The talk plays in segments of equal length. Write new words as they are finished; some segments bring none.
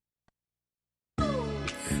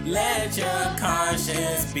Let your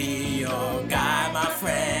conscience be your guide, my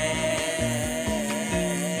friend.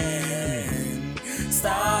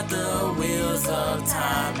 Start the wheels of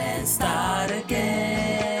time and start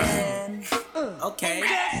again. Okay.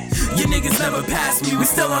 You niggas never passed me, we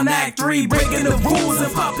still on Act 3, breaking the rules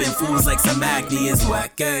and popping fools like some acne is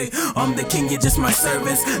whack, ay. I'm the king, you're just my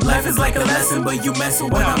servants. Life is like a lesson, but you messing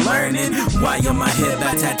when I'm learning. Why on my head,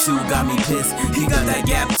 that tattoo got me pissed. He got that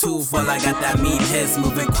gap tooth, well I got that mean hiss.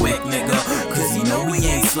 Moving quick, nigga, cause you know we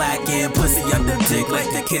ain't slacking. Pussy under dick like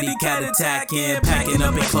the kitty cat attacking. Packing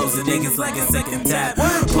up and closing niggas like a second tap.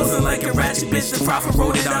 Posing like a ratchet bitch, the prophet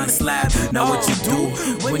wrote it on the slab. Now what you do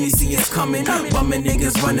when you see us coming? Bumming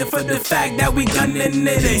niggas running for the fact that we gunning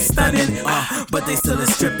it ain't stunning, but they still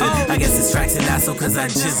is stripping. I guess it's tracks and asshole cause I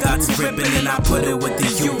just got to ripping and I put it with the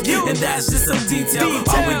youth, and that's just some detail.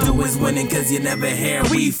 All we do is winning cause you never hear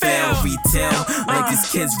we fail. Retail, like these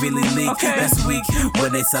kids really leak. That's weak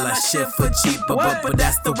when they sell our shit for cheap, but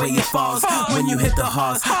that's the way it falls when you hit the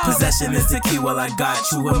halls. Possession is the key, well I got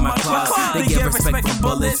you in my claws. They give respect for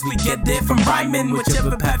bullets, we get there from rhyming.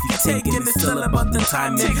 Whichever path you take, and it's still about the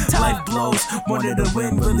timing. Life blows more than the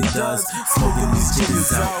wind really does. Smoking these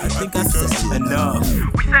chickens out, I think I said enough.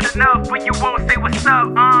 We said enough, but you won't say what's up,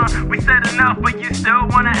 We said enough, but you still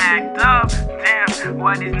wanna act up. Damn,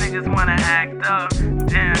 why these niggas wanna act up?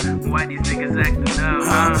 Damn, why these niggas acting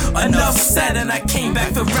up, Enough said and I came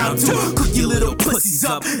back for round 2. Cook your little pussies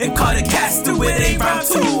up and call the cast through it ain't round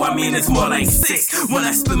 2. I mean it's more like 6. When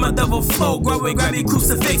I spit my double flow, grow and grab your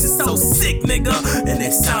crucifix. It's so sick, nigga, and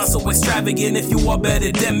it sounds so extravagant. If you are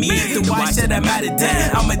better than me, then why should I matter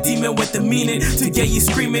then? I'm a demon with the meaning to get you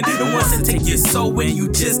screaming. And once I take your soul in,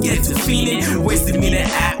 you just get to fiending. Where's the meaning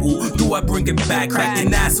at? Ooh, do I bring it back?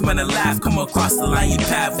 Cracking ass when I laugh, come across the line you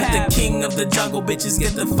path. With the king of the jungle, bitches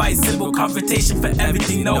get the fight symbol. Confrontation for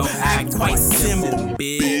everything, no act quite simple,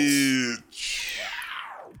 bitch.